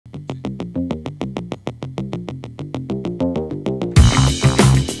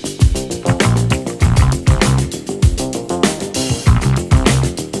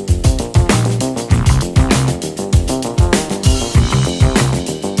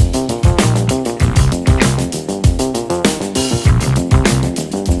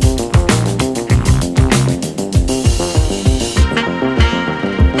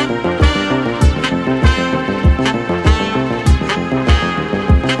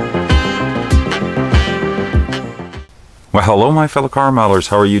Well, hello my fellow car modelers.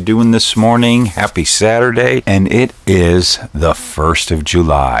 How are you doing this morning? Happy Saturday. And it is the 1st of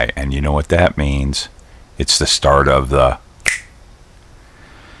July. And you know what that means. It's the start of the...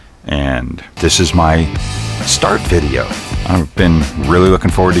 And this is my start video. I've been really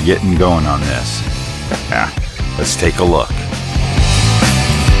looking forward to getting going on this. Let's take a look.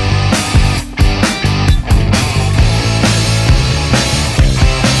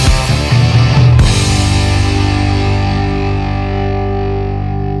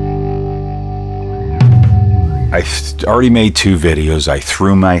 I already made 2 videos. I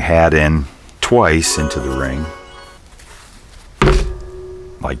threw my hat in twice into the ring.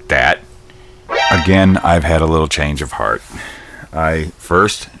 Like that. Again, I've had a little change of heart. I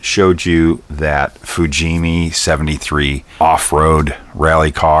first showed you that Fujimi 73 off-road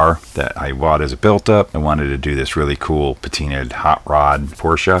rally car that I bought as a built-up. I wanted to do this really cool patinaed hot rod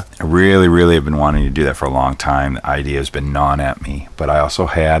Porsche. I really have been wanting to do that for a long time. The idea has been gnawing at me. But I also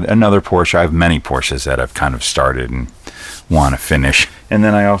had another Porsche. I have many Porsches that I've kind of started and want to finish. And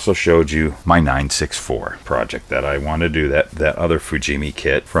then I also showed you my 964 project that I want to do, that other Fujimi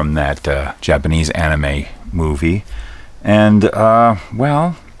kit from that Japanese anime movie. And,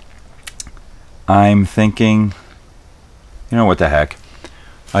 well, I'm thinking, you know what the heck,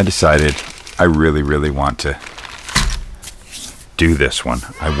 I decided I really want to do this one.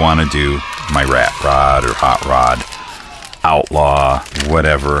 I want to do my rat rod or hot rod, outlaw,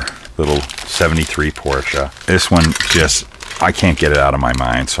 whatever, little 73 Porsche. This one just... I can't get it out of my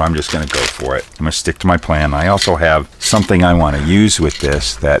mind, so I'm just going to go for it. I'm going to stick to my plan. I also have something I want to use with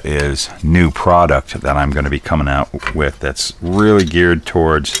this that is new product that I'm going to be coming out with that's really geared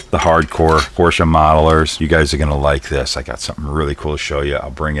towards the hardcore Porsche modelers. You guys are going to like this. I got something really cool to show you. I'll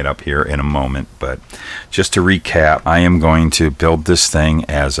bring it up here in a moment, but just to recap, I am going to build this thing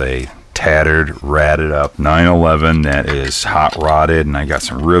as a tattered, ratted up 911 that is hot rodded, and I got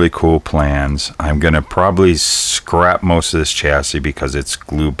some really cool plans. I'm gonna probably scrap most of this chassis because it's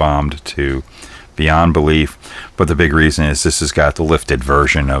glue bombed to beyond belief, but the big reason is this has got the lifted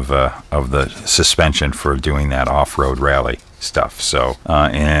version of the suspension for doing that off-road rally stuff. So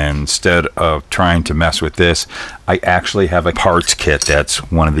instead of trying to mess with this, I actually have a parts kit that's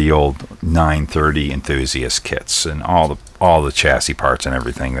one of the old 930 enthusiast kits, and all the chassis parts and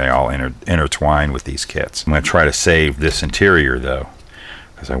everything, they all intertwine with these kits. I'm going to try to save this interior though,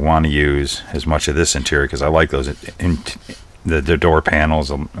 because I want to use as much of this interior because I like those the door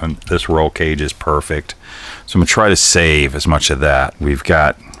panels. This roll cage is perfect, so I'm going to try to save as much of that. We've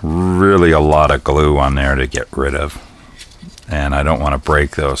got really a lot of glue on there to get rid of, and I don't want to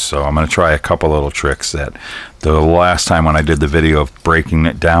break those, so I'm going to try a couple little tricks. That the last time when I did the video of breaking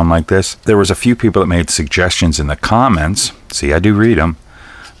it down like this, there was a few people that made suggestions in the comments, see I do read them,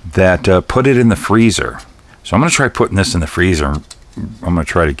 that put it in the freezer. So I'm going to try putting this in the freezer. I'm going to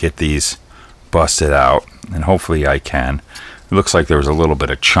try to get these busted out, and hopefully I can. It looks like there was a little bit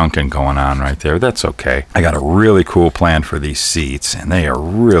of chunking going on right there. That's okay. I got a really cool plan for these seats, and they are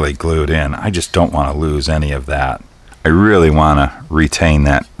really glued in. I just don't want to lose any of that. I really want to retain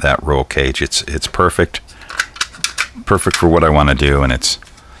that roll cage. It's perfect for what I want to do, and it's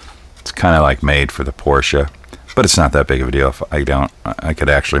kind of like made for the Porsche, but it's not that big of a deal. If I could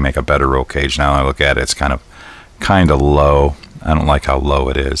actually make a better roll cage. Now I look at it, it's kind of low. I don't like how low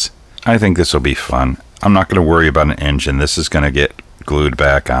it is. I think this will be fun. I'm not going to worry about an engine. This is going to get glued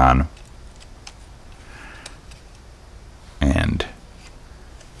back on, and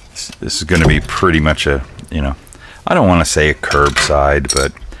this is going to be pretty much a, you know, I don't want to say a curbside,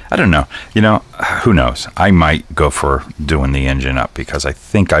 but I don't know. You know, who knows? I might go for doing the engine up because I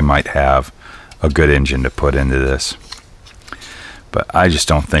think I might have a good engine to put into this. But I just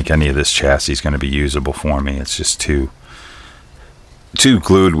don't think any of this chassis is going to be usable for me. It's just too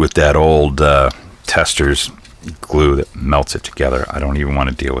glued with that old Tester's glue that melts it together. I don't even want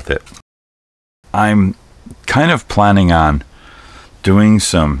to deal with it. I'm kind of planning on doing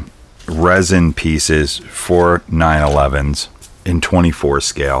some resin pieces for 911s in 24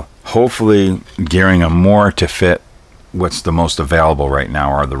 scale, hopefully gearing them more to fit what's the most available right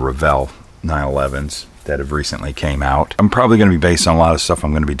now are the Revell 911s that have recently came out. I'm probably going to be based on a lot of stuff.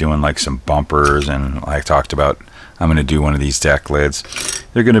 I'm going to be doing like some bumpers, and like I talked about, I'm going to do one of these deck lids.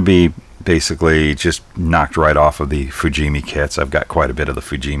 They're going to be basically just knocked right off of the Fujimi kits. I've got quite a bit of the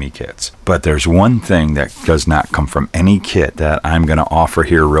Fujimi kits. But there's one thing that does not come from any kit that I'm going to offer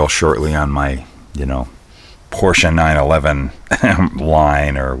here real shortly on my, you know, Porsche 911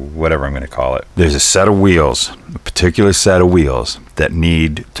 line, or whatever I'm going to call it. There's a set of wheels, a particular set of wheels that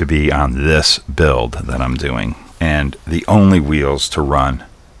need to be on this build that I'm doing. And the only wheels to run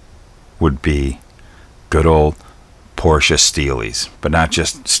would be good old Porsche Steelies, but not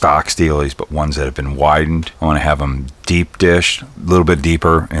just stock Steelies, but ones that have been widened. I want to have them deep dish, a little bit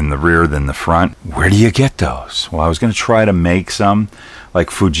deeper in the rear than the front. Where do you get those? Well, I was going to try to make some. Like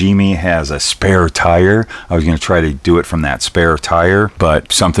Fujimi has a spare tire. I was going to try to do it from that spare tire,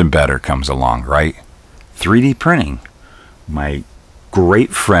 but something better comes along, right? 3D printing. My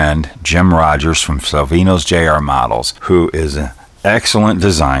great friend, Jim Rogers from Salvino's JR Models, who is an excellent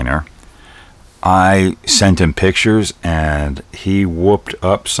designer. I sent him pictures and he whooped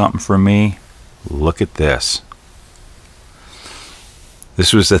up something for me. Look at this.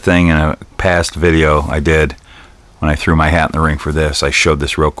 This was the thing in a past video I did when I threw my hat in the ring for this. I showed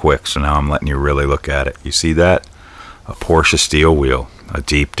this real quick, so now I'm letting you really look at it. You see that? A Porsche steel wheel, a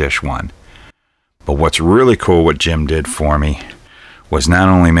deep dish one. But what's really cool, what Jim did for me, was not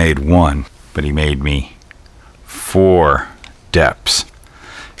only made one, but he made me 4 depths.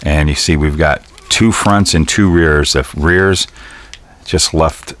 And you see we've got 2 fronts and 2 rears. The rears just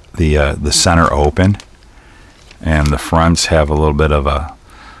left the center open, and the fronts have a little bit of a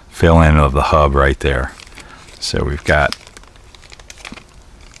fill in of the hub right there. So we've got,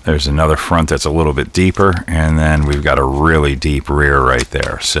 there's another front that's a little bit deeper, and then we've got a really deep rear right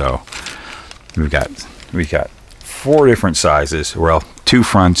there. So we've got 4 different sizes. Well, 2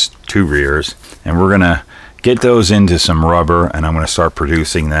 fronts, 2 rears, and we're gonna get those into some rubber, and I'm gonna start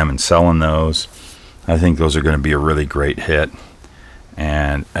producing them and selling those. I think those are gonna be a really great hit,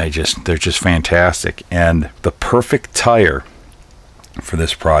 and they're just fantastic. And the perfect tire for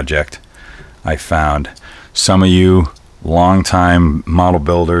this project, I found. Some of you longtime model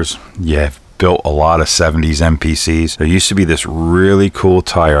builders, you have built a lot of 70s MPCs. There used to be this really cool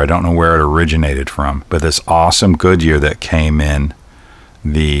tire. I don't know where it originated from, but this awesome Goodyear that came in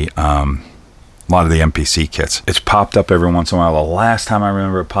the a lot of the MPC kits. It's popped up every once in a while. The last time I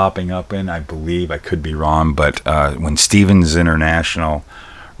remember it popping up in, I believe, I could be wrong, but when Stevens International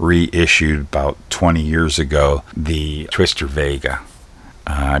reissued about 20 years ago the Twister Vega,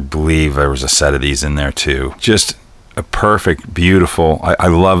 I believe there was a set of these in there too. Just a perfect, beautiful.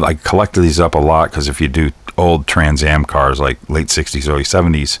 I collected these up a lot because if you do old Trans Am cars like late 60s, early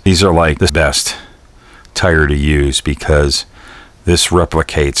 70s, these are like the best tire to use because this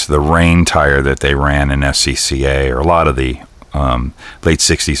replicates the rain tire that they ran in SCCA, or a lot of the late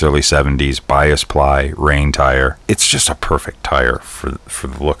 60s, early 70s bias ply rain tire. It's just a perfect tire for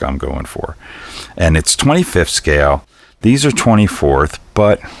the look I'm going for. And it's 25th scale. These are 24th,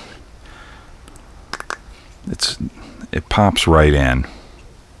 but it pops right in.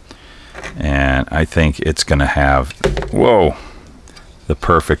 And I think it's going to have, whoa, the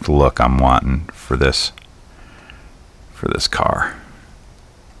perfect look I'm wanting for this car.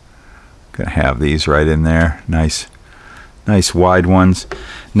 Gonna have these right in there. Nice wide ones.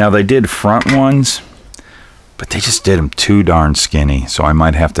 Now they did front ones, but they just did them too darn skinny. So I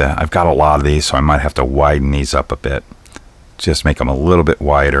might have to, I've got a lot of these, so I might have to widen these up a bit. Just make them a little bit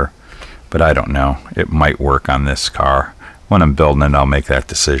wider. But I don't know. It might work on this car. When I'm building it, I'll make that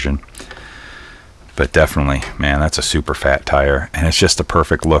decision. But definitely, man, that's a super fat tire. And it's just a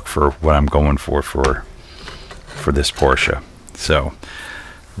perfect look for what I'm going for this Porsche. So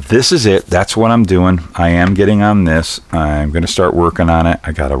this is it. That's what I'm doing. I am getting on this. I'm going to start working on it.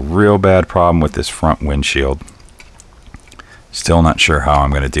 I got a real bad problem with this front windshield. Still not sure how I'm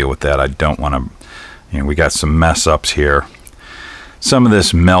going to deal with that. I don't want to, you know, we got some mess ups here. Some of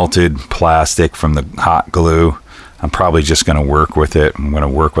this melted plastic from the hot glue, I'm probably just going to work with it. I'm going to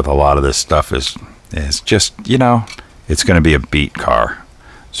work with a lot of this stuff is just, you know, it's going to be a beat car.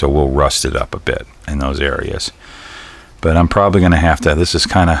 So we'll rust it up a bit in those areas. But I'm probably going to have to, this is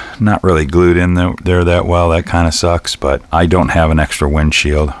kind of not really glued in there that well. That kind of sucks, but I don't have an extra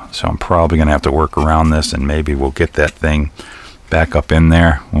windshield. So I'm probably going to have to work around this, and maybe we'll get that thing back up in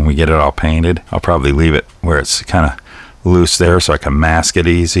there when we get it all painted. I'll probably leave it where it's kind of loose there so I can mask it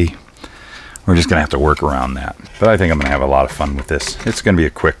easy. We're just going to have to work around that. But I think I'm going to have a lot of fun with this. It's going to be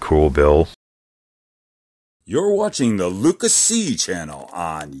a quick, cool build. You're watching the Luka C channel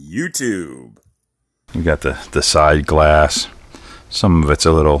on YouTube. We got the side glass. Some of it's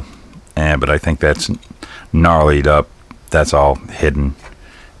a little, but I think that's gnarlied up. That's all hidden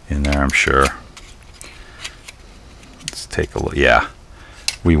in there, I'm sure. Let's take a look. Yeah,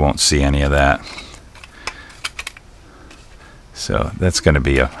 we won't see any of that. So that's going to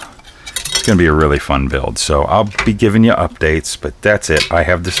be it's going to be a really fun build. So I'll be giving you updates, but that's it. I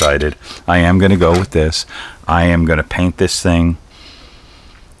have decided I am going to go with this. I am going to paint this thing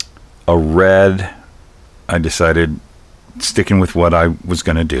a red. I decided, sticking with what I was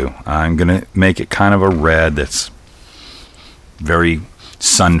going to do, I'm going to make it kind of a red that's very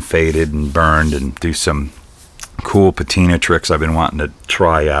sun faded and burned, and do some cool patina tricks I've been wanting to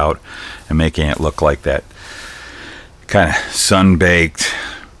try out, and making it look like that kind of sun-baked,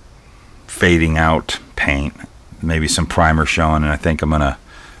 fading out paint. Maybe some primer showing, and I think I'm going to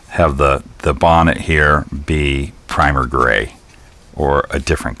have the bonnet here be primer gray or a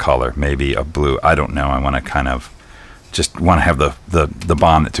different color, maybe a blue. I don't know. I want to kind of just want to have the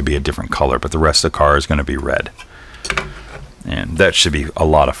bonnet to be a different color, but the rest of the car is going to be red. And that should be a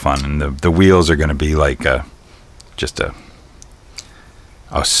lot of fun. And the wheels are going to be like just a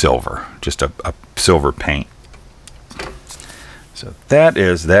silver, just a silver paint. So that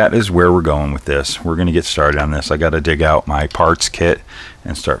is where we're going with this. We're going to get started on this. I got to dig out my parts kit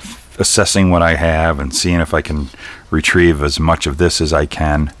and start assessing what I have and seeing if I can retrieve as much of this as I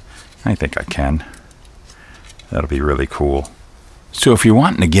can. I think I can. That'll be really cool. So if you're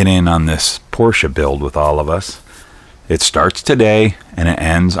wanting to get in on this Porsche build with all of us, it starts today and it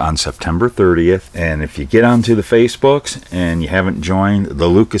ends on September 30th. And if you get onto the Facebooks and you haven't joined the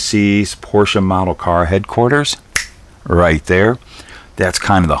Luka C's Porsche model car headquarters, right there, that's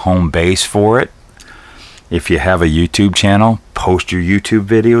kind of the home base for it. If you have a YouTube channel, post your YouTube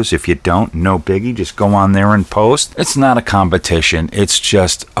videos. If you don't, no biggie, just go on there and post. It's not a competition, it's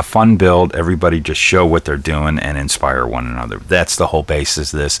just a fun build. Everybody just show what they're doing and inspire one another. That's the whole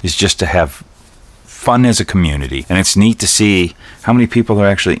basis of this, is just to have fun as a community. And it's neat to see how many people are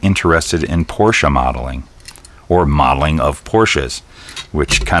actually interested in Porsche modeling or modeling of Porsches,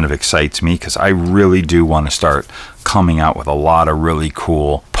 which kind of excites me because I really do want to start coming out with a lot of really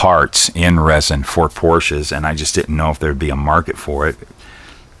cool parts in resin for Porsches, and I just didn't know if there'd be a market for it.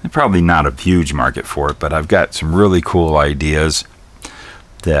 Probably not a huge market for it, but I've got some really cool ideas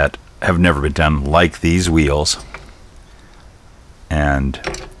that have never been done, like these wheels. And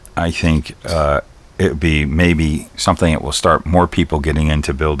I think it'd be maybe something that will start more people getting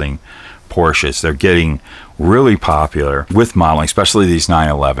into building Porsches. They're getting really popular with modeling, especially these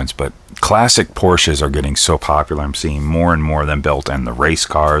 911s, but classic Porsches are getting so popular. I'm seeing more and more of them built in the race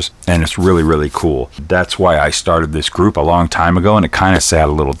cars, and it's really, really cool. That's why I started this group a long time ago, and it kind of sat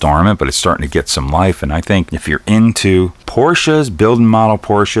a little dormant, but it's starting to get some life. And I think if you're into Porsches, building model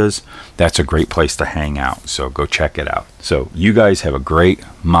Porsches, that's a great place to hang out. So go check it out. So you guys have a great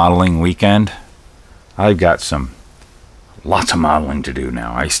modeling weekend. I've got lots of modeling to do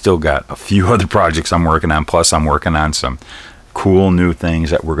now. I still got a few other projects I'm working on, plus I'm working on some cool new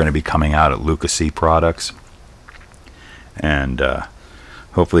things that we're going to be coming out at Luka C Products, and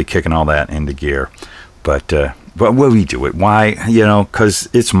hopefully kicking all that into gear. But what we do it, why? You know, because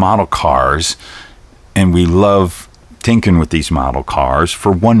it's model cars, and we love tinkering with these model cars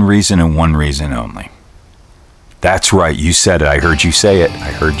for one reason and one reason only. That's right, you said it. I heard you say it.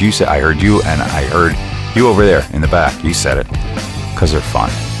 I heard you say. I heard you, and I heard you over there in the back. You said it. Because they're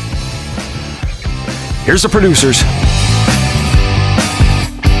fun. Here's the producers.